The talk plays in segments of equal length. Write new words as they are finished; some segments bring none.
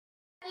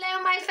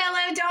my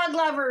fellow dog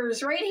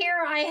lovers. Right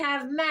here I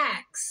have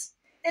Max.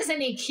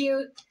 Isn't he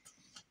cute?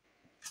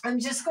 I'm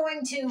just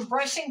going to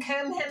brush and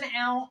comb him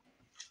out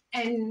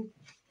and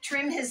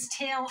trim his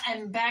tail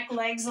and back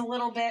legs a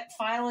little bit,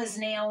 file his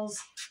nails,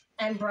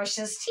 and brush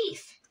his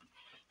teeth.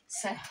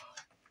 So,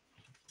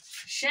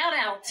 shout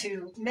out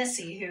to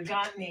Missy who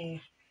got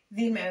me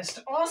the most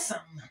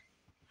awesome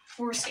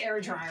forced air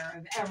dryer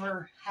I've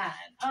ever had.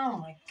 Oh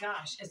my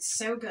gosh, it's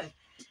so good.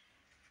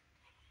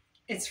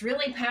 It's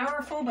really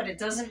powerful, but it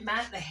doesn't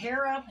mat the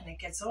hair up, and it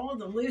gets all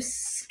the loose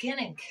skin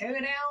and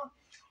coat out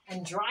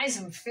and dries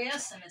them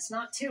fast, and it's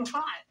not too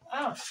hot.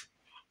 Oh,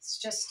 it's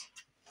just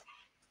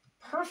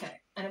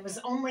perfect. And it was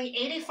only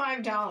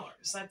 $85.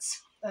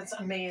 That's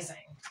amazing.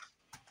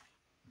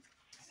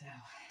 So,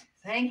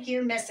 thank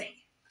you,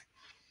 Missy.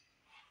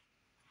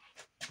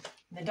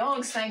 The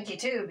dogs thank you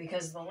too,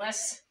 because the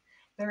less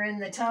they're in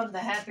the tub, the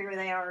happier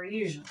they are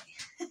usually.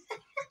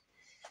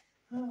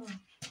 Oh.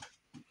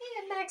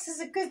 Yeah, Max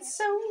is a good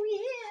soul.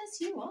 Yes,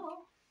 you are.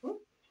 Ooh.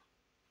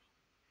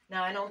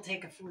 Now, I don't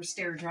take a forced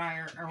air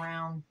dryer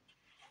around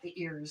the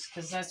ears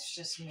because that's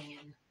just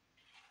mean.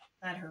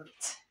 That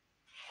hurts.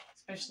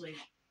 Especially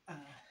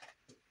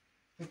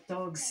with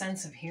dogs'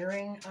 sense of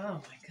hearing.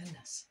 Oh, my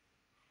goodness.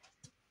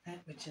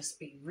 That would just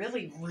be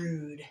really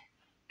rude.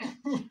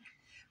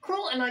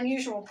 Cruel and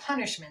unusual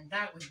punishment,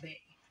 that would be.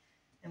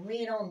 And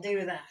we don't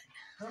do that.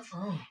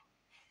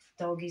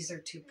 Doggies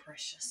are too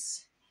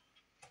precious.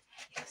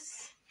 Yes.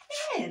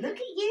 Yeah, look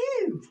at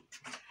you.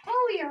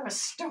 Oh, you're a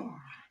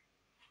star.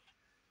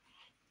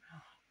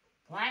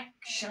 Black,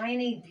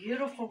 shiny,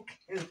 beautiful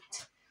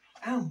coat.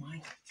 Oh,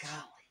 my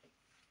golly.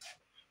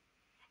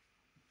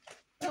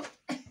 Oh,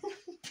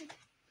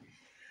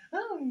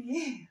 oh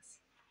yes.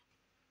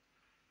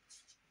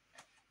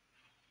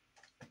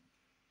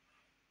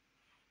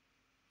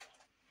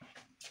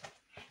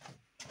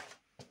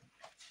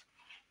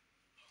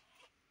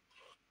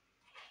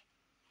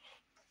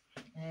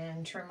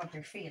 And trim up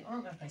your feet. I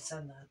don't know if I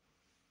said that.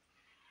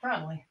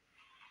 Probably.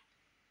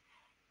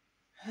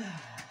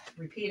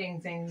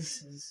 Repeating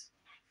things is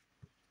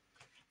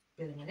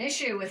a bit of an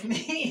issue with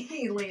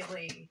me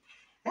lately.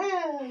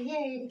 Oh,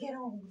 yay, to get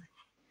old.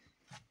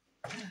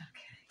 Okay.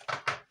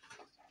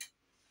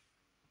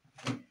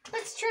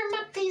 Let's trim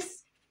up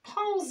these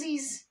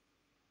posies.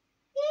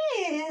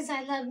 Yes,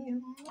 I love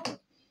you.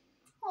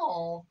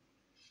 Oh.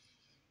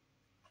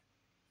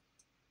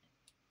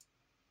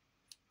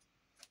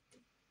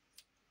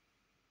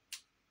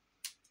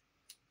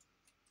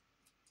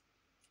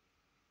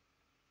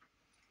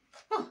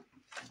 Oh,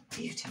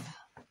 beautiful.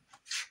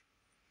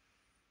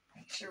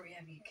 Make sure we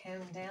have you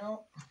combed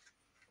out.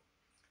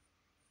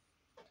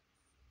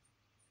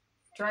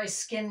 Dry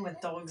skin with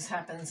dogs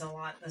happens a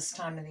lot this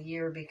time of the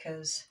year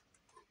because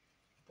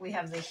we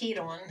have the heat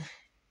on.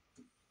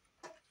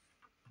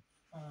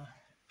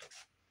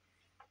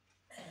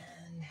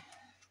 And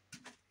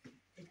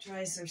it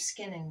dries their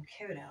skin and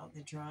coat out,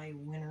 the dry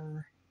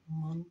winter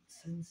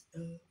months and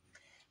stuff.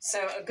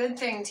 So a good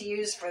thing to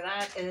use for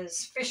that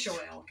is fish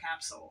oil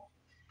capsule.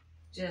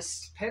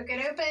 Just poke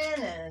it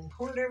open and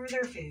pour it over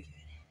their food.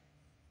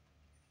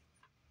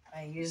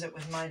 I use it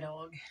with my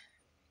dog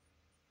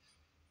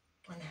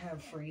and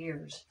have for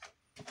years.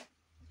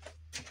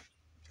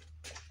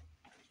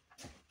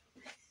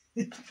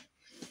 Whoop.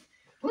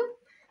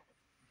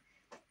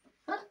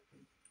 Huh?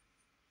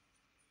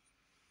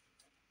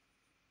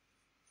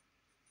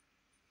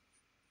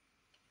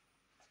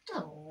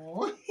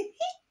 Oh.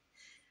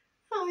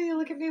 Oh, you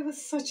look at me with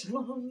such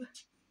love.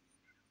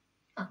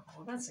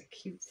 Oh, that's a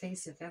cute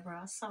face if ever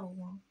I saw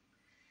one.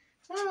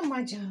 Oh,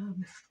 my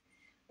job.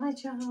 My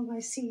job,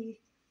 I see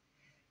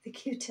the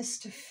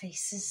cutest of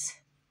faces.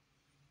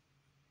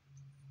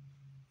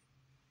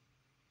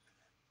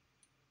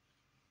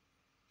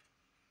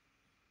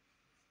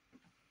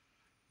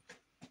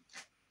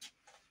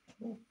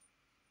 Oh,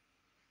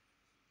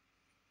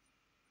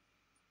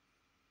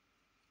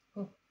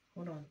 oh,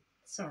 hold on.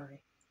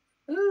 Sorry.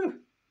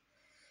 Ooh,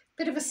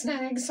 bit of a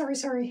snag.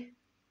 Sorry.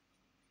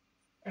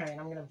 All right,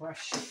 I'm going to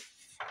brush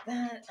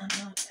that.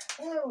 I'm not.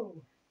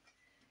 Oh,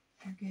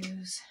 there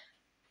goes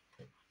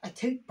a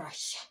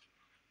toothbrush.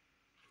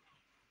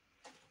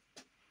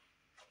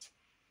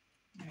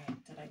 All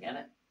right, did I get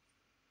it?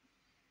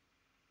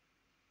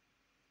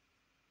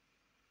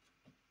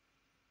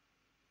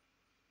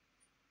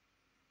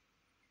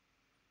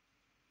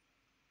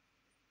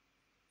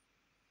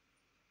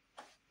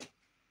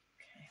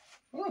 Okay.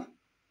 Ooh.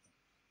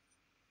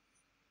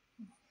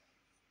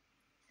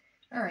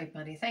 All right,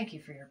 buddy. Thank you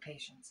for your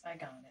patience. I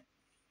got it.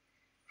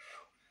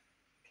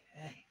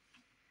 Okay.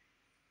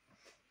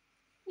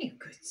 You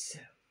good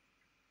soul.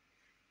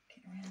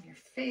 Get around your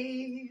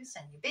face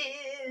and your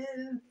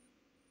bib.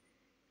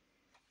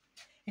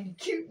 And your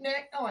cute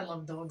neck. Oh, I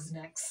love dogs'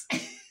 necks.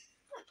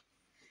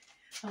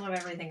 I love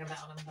everything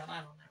about them, but I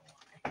don't know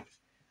why. I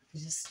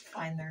just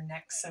find their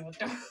necks so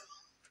adorable.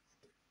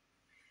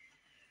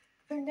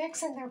 Their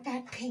necks and their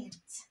back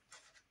pains.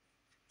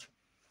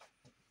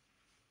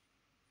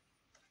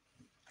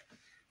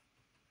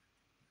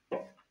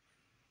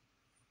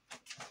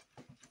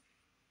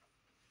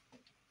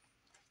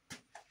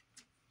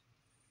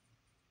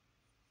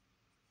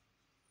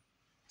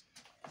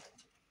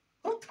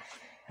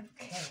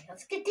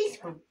 Let's get these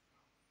one.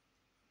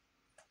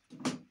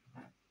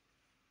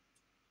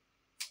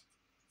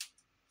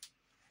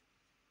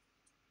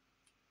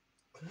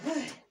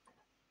 Good.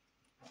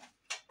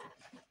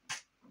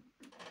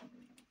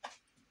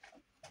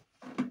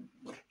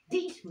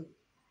 These one.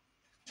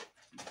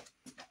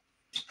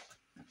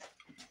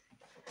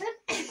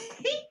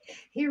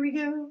 Here we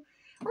go.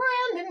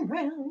 Round and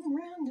round,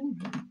 round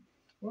and round.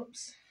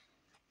 Whoops.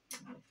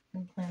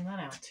 Didn't plan that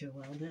out too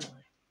well, did I?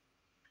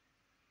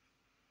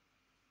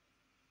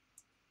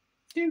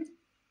 Do,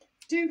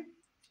 do,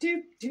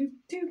 do, do,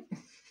 do.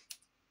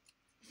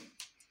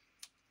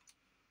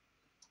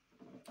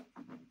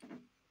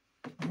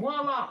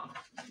 Voila!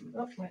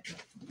 Oh, wait.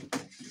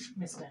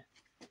 Missed that.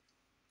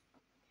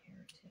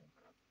 Here, too.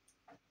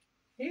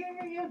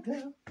 Here you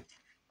go.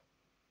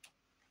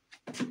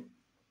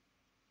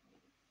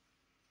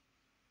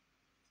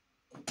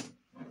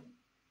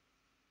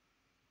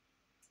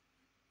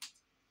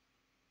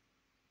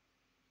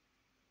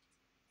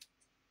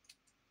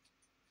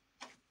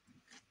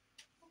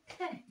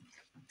 Okay.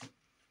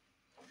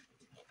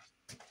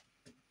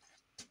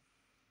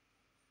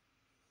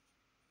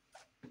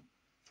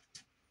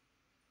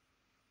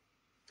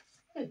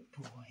 Good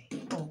boy,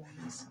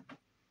 always.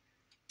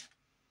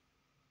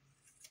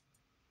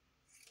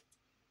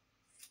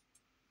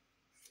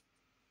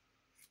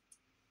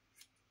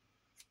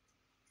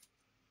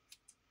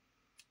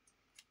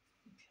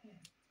 Okay.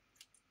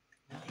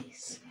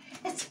 Nice.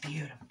 It's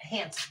beautiful.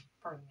 Handsome.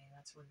 Pardon me,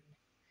 that's rude.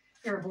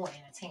 You're a boy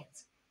and it's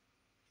handsome.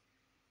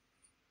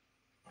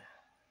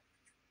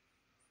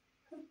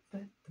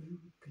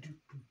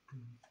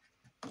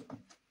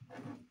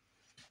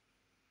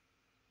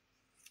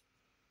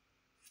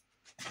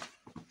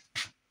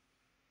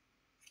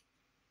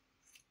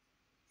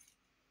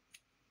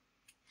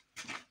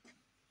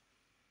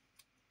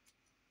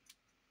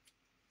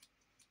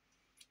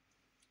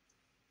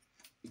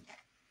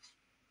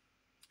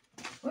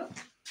 Whoop.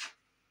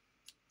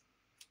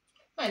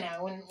 I know,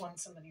 I wouldn't want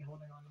somebody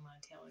holding on to my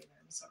tail either.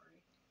 I'm sorry.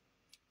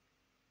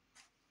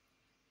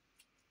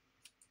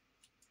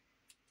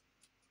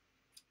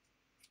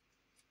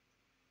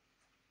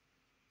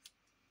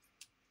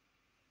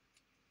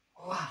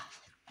 Wow.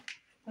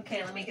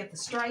 Okay, let me get the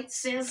straight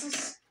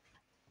scissors.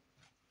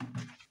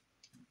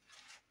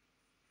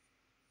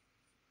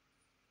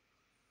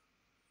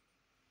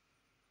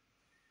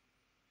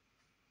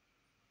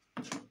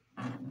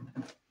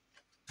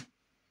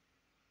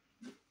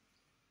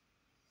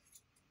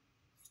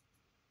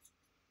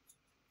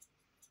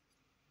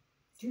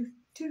 Do,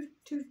 do,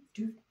 do,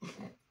 do.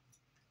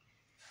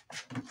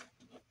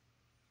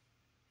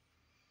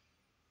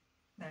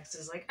 Max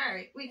is like, all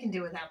right, we can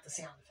do without the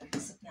sound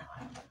effects. No,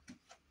 I don't.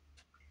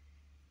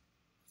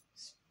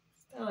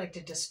 I like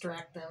to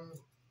distract them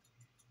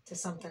to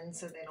something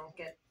so they don't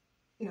get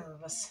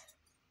nervous.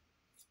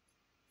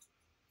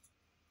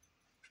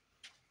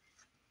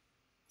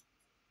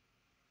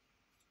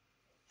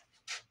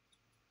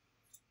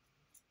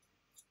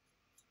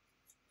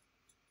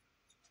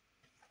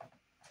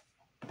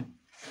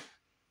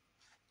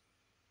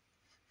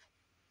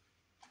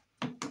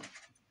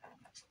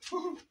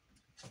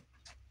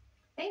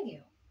 Thank you.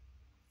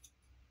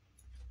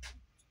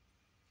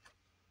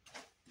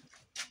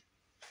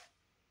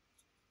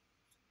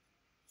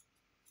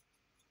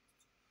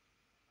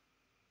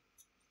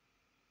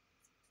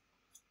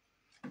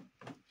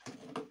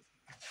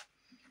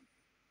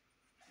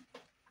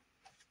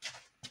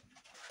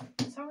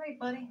 It's all right,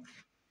 buddy.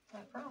 I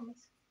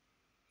promise.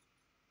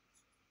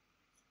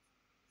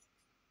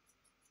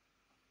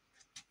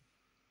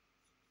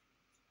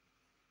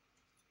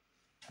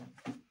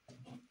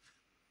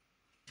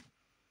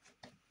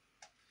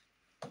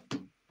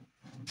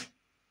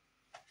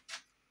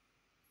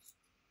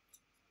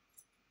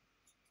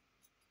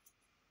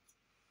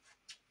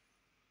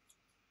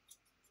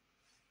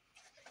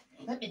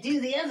 Let me do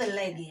the other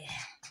leg.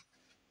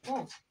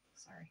 Oh,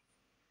 sorry.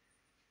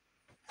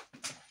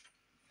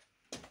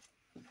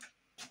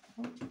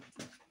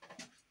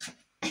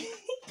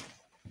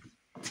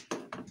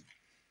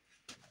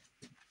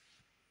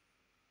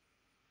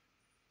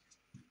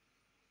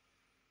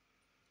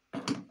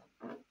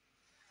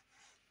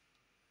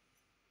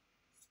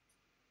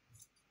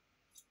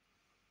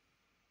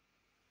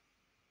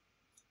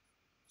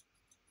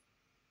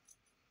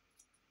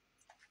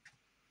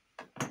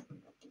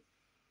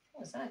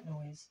 What was that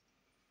noise?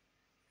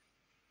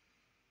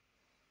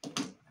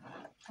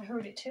 I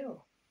heard it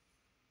too.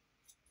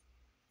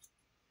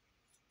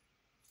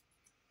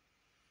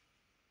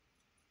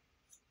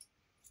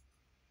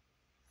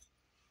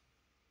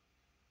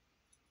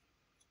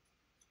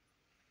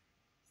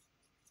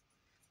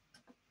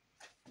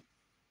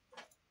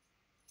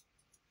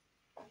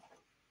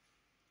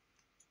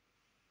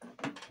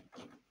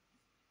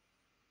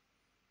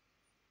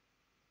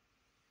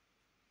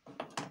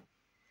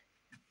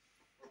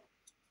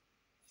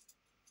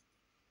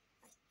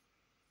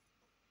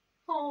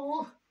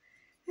 Oh.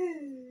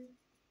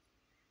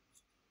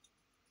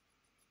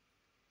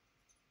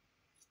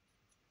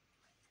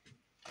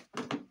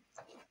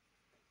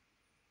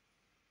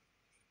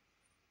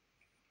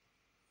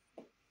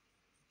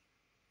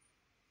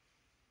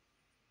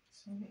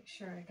 So make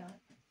sure I got.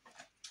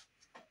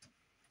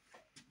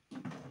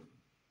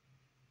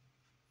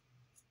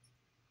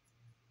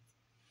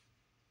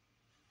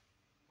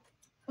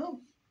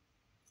 Oh.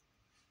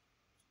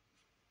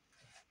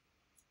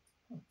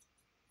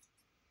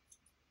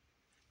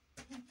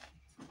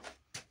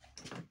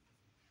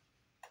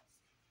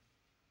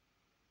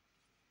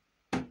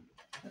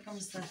 Here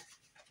comes the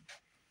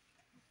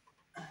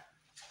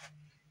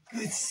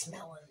good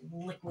smelling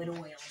liquid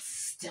oil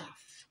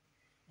stuff.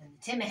 And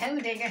the Timmy Hoe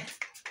Digger.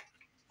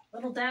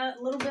 Little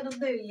bit will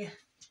do you.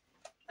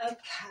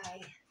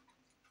 Okay.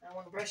 I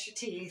want to brush your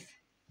teeth.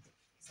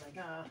 It's like,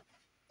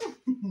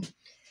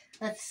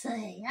 let's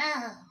see.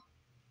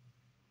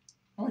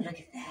 Oh, look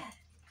at that.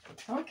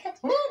 Okay.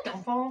 Oh,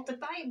 don't fall off the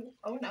table.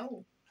 Oh,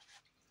 no.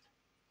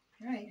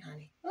 All right,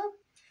 honey. Oh,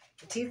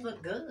 the teeth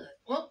look good.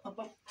 Oh,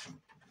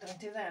 don't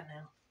do that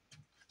now.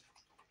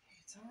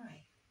 It's all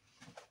right.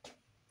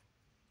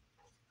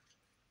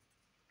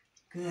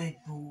 Good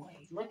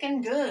boy.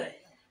 Looking good.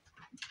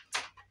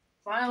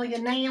 File your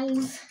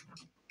nails.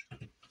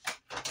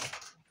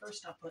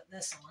 First, I'll put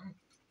this on.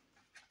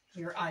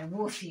 Here, I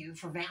woof you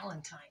for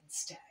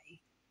Valentine's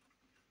Day.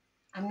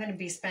 I'm going to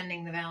be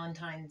spending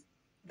Valentine's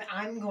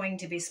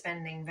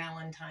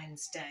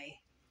Day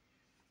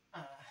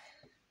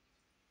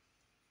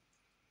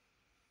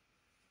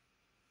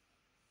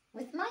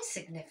with my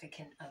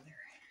significant other.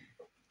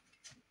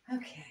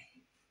 Okay.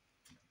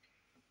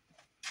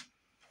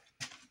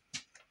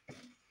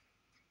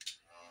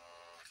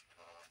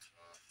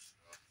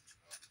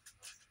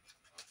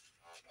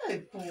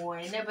 Good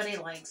boy. Nobody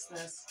likes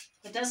this.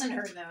 It doesn't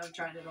hurt though. I've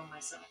tried it on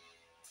myself.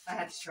 I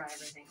have to try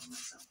everything on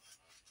myself.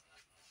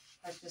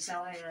 That's just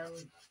how I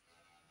am.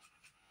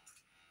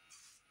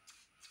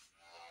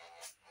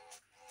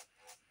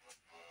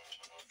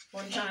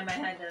 One time I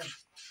had to,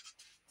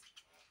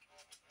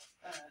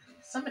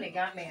 somebody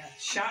got me a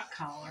shock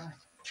collar.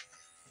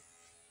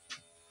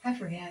 I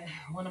forget,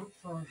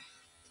 for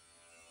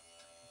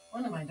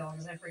one of my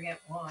dogs, I forget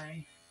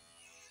why.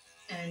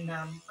 And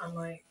I'm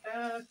like,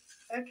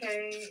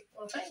 okay,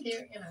 well, thank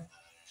you, you know.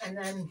 And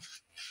then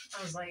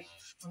I was like,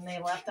 when they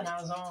left and I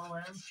was all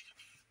in,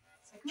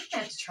 it's like, I'm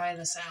gonna have to try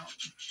this out.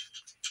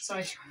 So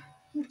I tried.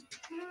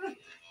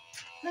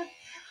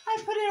 I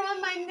put it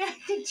on my neck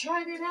and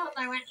tried it out,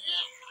 and I went,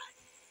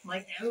 I'm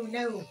like,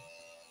 no.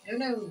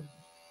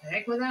 The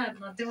heck with that, I'm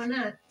not doing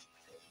that.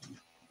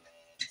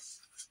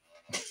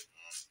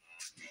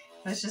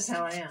 That's just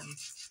how I am.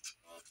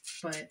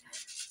 But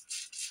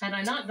had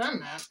I not done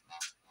that,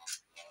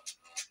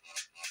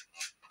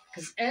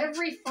 because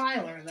every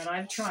filer that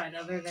I've tried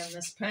other than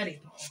this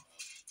petty ball,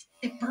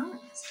 it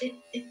burns.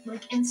 It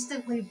like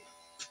instantly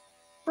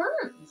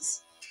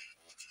burns.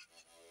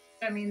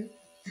 I mean,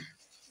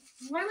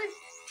 why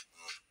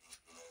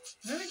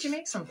would you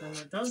make something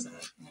that does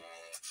that?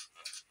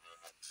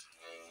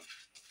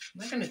 I'm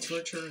not going to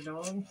torture a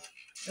dog.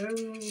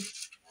 Oh,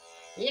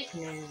 heck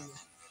no.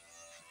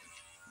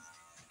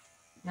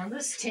 Now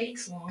this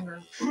takes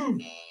longer,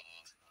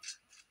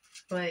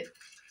 but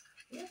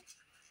yeah.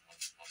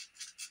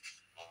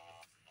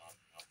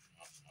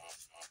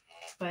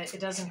 But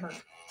it doesn't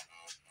hurt.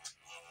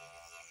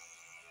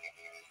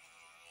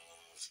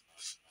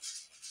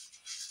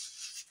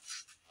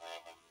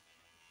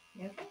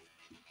 Yep.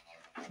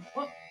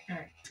 Oh, all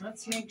right.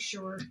 Let's make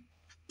sure.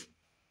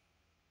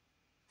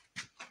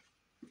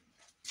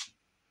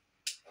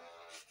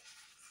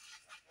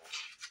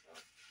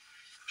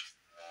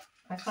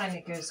 I find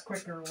it goes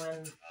quicker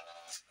when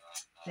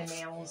the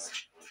nails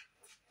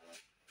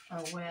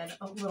are wet,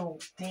 a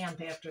little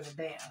damp after the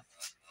bath.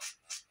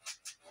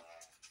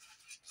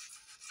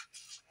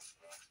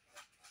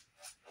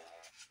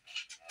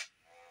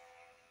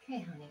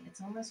 Okay, honey,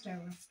 it's almost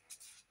over.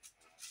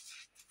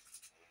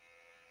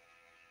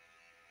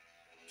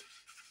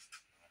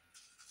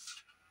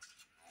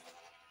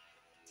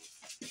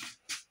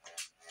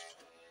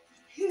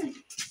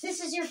 This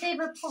is your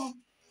favorite pull.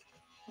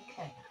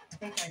 Okay, I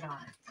think I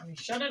got it. Let me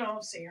shut it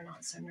off so you're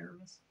not so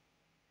nervous.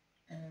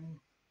 And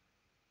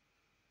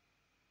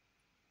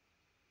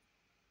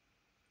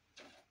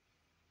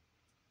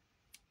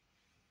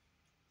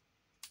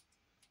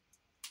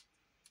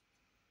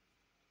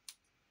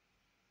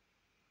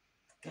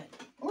good.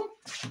 Oop.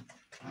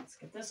 Let's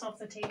get this off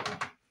the table.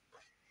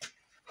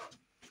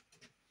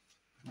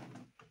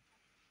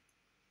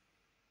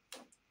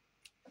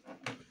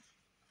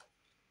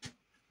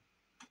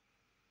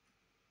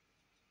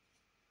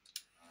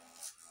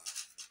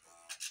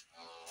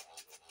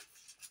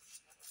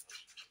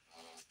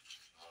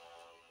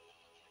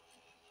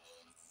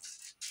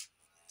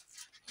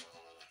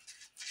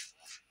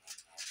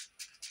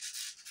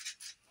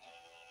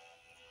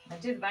 I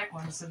do the back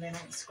ones so they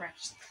don't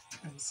scratch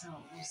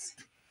themselves.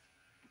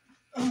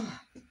 Oh,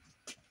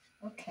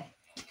 okay,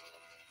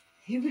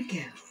 here we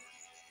go.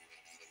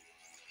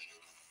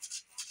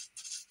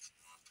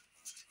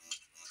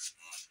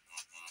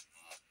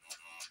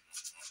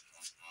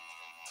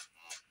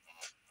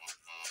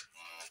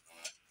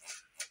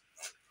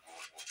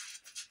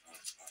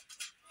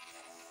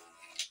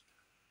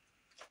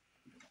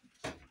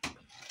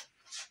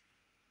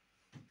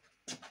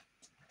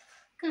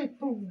 Good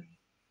boy.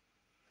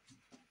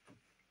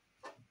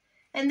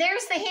 And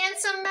there's the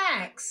handsome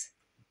Max,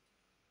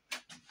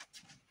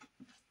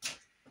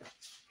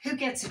 who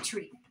gets a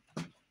treat.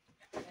 And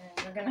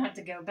we're going to have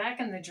to go back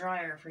in the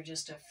dryer for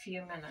just a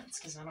few minutes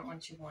because I don't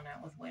want you going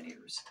out with wet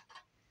ears.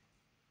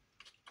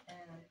 And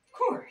of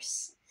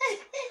course.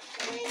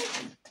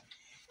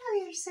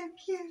 Oh, you're so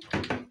cute.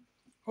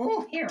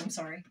 Oh, here, I'm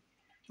sorry.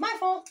 My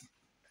fault.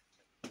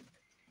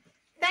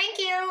 Thank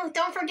you.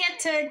 Don't forget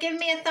to give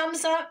me a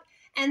thumbs up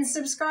and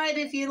subscribe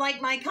if you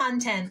like my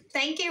content.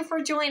 Thank you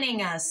for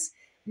joining us.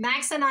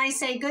 Max and I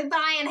say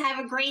goodbye and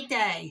have a great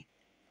day.